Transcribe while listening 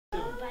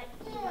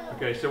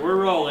Okay, so we're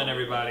rolling,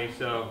 everybody.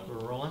 So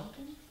we're rolling.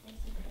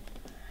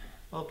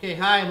 Okay,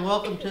 hi, and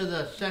welcome to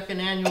the second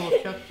annual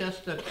Chuck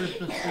Testa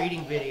Christmas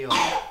greeting video.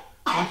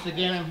 Once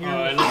again, I'm here.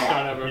 Let's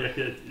start over.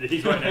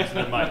 He's right next to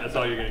the mic. That's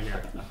all you're gonna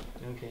hear.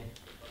 Okay.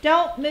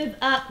 Don't move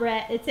up,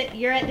 Rhett.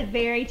 You're at the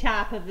very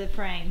top of the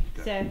frame.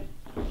 Okay.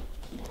 So,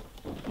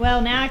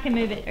 well, now I can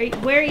move it.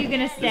 Where are you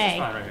gonna stay? This is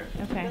fine right here.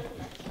 Okay.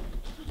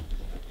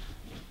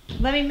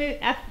 Let me move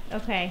up.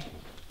 Okay.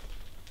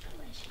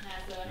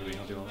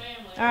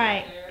 All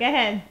right, go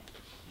ahead.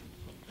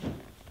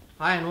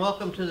 Hi, and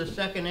welcome to the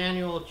second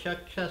annual Chuck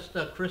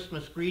Testa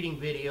Christmas greeting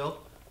video.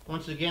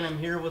 Once again, I'm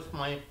here with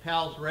my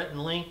pals Rhett and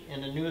Link,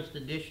 and the newest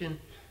addition,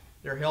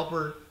 their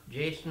helper,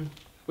 Jason.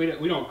 We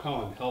don't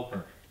call him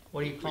helper.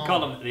 What do you call him? We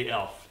call him the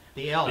elf.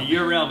 The elf. The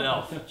year-round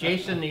elf.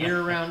 Jason, the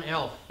year-round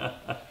elf.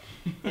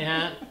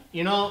 And,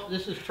 you know,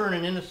 this is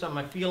turning into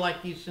something. I feel like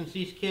since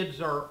these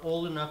kids are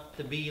old enough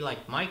to be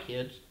like my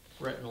kids,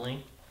 Rhett and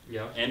Link.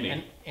 Yeah, and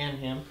me. And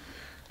him.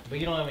 But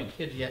you don't have any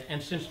kids yet.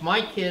 And since my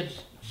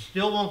kids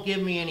still won't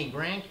give me any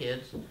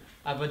grandkids,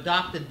 I've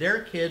adopted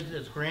their kids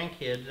as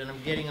grandkids, and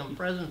I'm getting them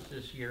presents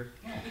this year.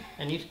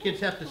 And these kids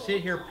have to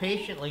sit here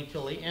patiently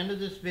till the end of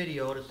this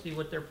video to see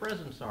what their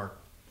presents are.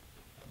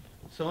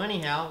 So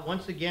anyhow,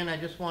 once again, I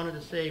just wanted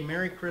to say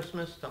Merry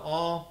Christmas to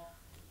all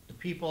the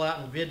people out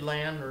in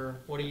Vidland, or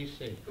what do you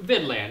say?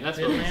 Vidland, that's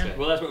what we say.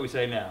 Well, that's what we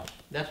say now.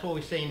 That's what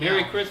we say now.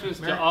 Merry Christmas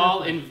to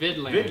all in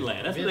Vidland.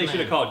 Vidland. That's what they should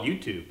have called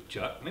YouTube,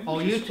 Chuck. Maybe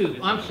YouTube.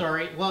 I'm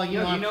sorry. Well, you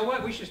know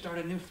what? We should start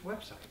a new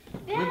website.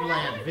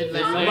 Vidland.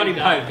 Somebody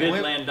buy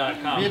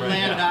Vidland.com.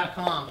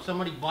 Vidland.com.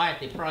 Somebody buy it.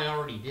 They probably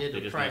already did.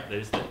 They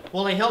just did.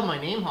 Well, they held my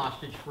name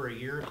hostage for a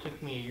year. It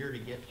took me a year to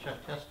get Chuck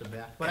Testa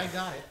back, but I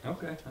got it.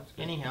 Okay, that's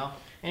good. Anyhow,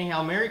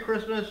 Merry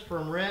Christmas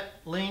from Rhett,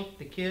 Link,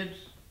 the kids,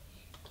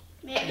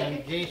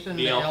 and Jason,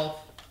 the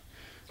elf.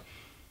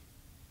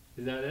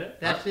 Is that it?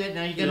 That's it.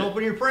 Now you can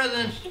open your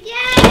presents. Yay!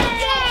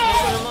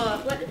 Open them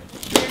up.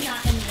 You're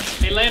not in this.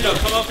 Hey, Lando,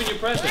 come open your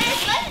presents.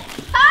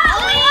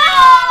 Hot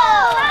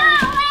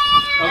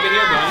Over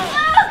here,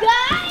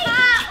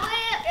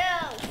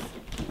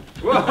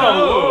 buddy.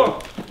 Whoa!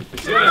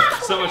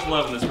 There's so much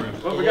love in this room.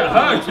 Oh, we got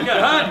hugs. We got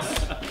hugs.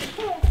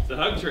 It's a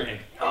hug train.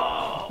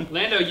 Oh.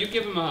 Lando, you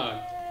give him a hug.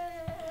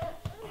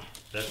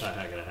 That's not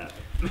gonna happen.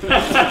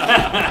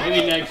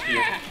 Maybe next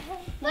year.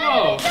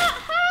 Whoa!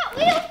 Hot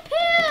Wheels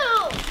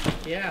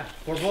poo! Yeah,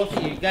 for both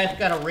of you. You guys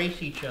got to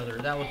race each other.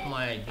 That was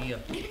my idea.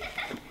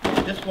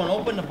 This one,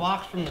 open the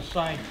box from the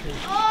side,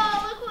 because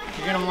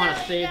you're going to want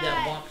to save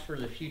that box for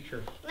the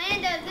future.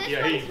 Lando, this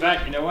yeah, he's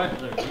back. You know what?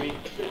 Look,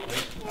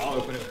 I'll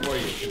open it for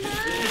you. This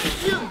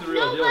is the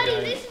real deal,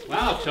 guys.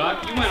 Wow,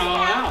 Chuck, you went all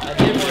out. I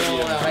did went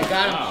all out. I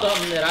got him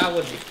something that I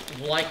would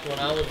like when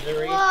I was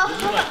their age. This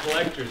is like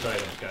collector's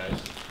items, guys.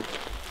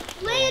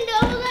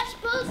 Lando, that's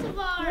supposed to be.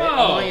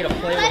 I want you to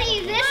play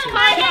Buddy, with this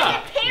card has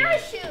a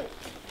parachute.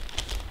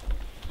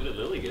 What did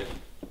Lily get?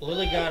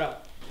 Lily got a...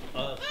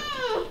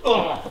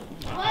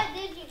 What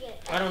did you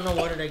get? I don't know,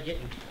 what did I get?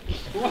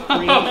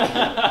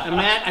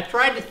 Matt, I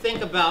tried to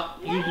think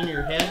about using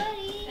your head,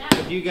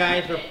 but you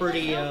guys are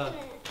pretty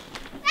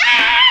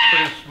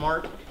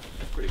smart.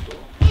 That's pretty cool.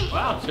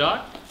 Wow,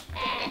 Chuck.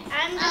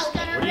 I'm just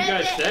gonna What do you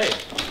guys say?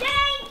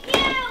 Thank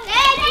you!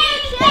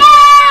 Thank you!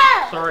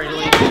 Sorry,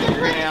 Lily, you're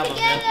going to have a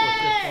mess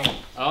with this one.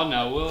 Oh,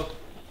 no,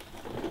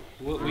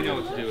 we know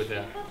what to do with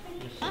that.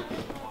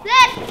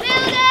 Let's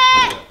build it!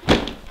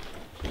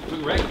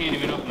 Rhett can't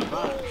even open the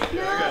box.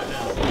 Yeah, I got it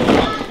now.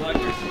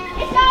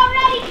 It's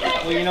already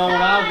Christmas. Well, you know,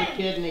 when I was a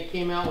kid and they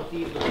came out with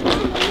these,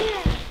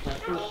 my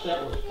first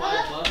set was $5.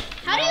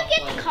 How do you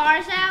get the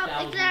cars out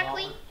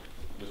exactly?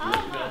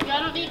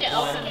 Y'all don't need to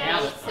open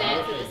both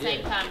sets at the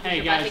same time. Hey,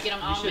 You're about guys, to get them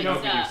you all should mixed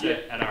open your up.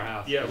 set at our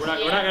house. Yeah, we're not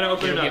gonna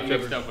open it You'll up. get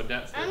mixed up with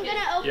that stuff. I'm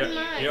gonna open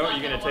mine. You know what?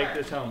 You're gonna take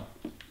this home.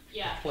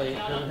 Yeah. Play.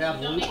 Y'all Does it don't- have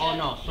you don't loop? need Oh to-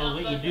 no. So don't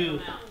what you let do,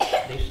 them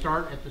out. they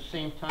start at the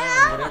same time,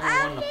 and whatever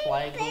one the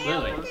flag goes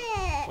Really? over,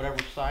 whatever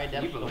side,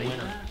 that's the believe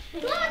winner.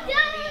 Look, that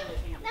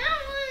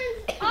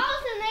one's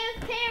awesome. They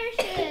have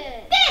parachutes.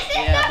 This is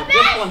Yeah, the but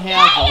this best one has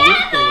a thing loop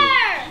to loop.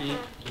 ever.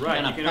 See? Right,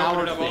 And you a can power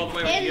open it up all the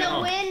way when In you get the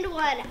home. wind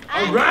one.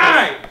 All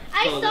right!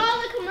 I saw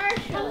the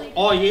commercial.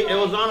 Oh, it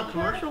was on a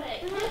commercial?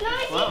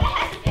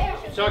 Wow.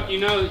 Chuck, you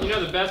know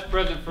the best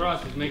present for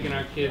us is making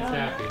our kids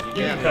happy.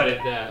 You Yeah. can cut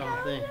it that. Oh,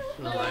 thanks.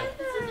 No,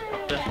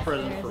 best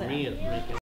present for me is making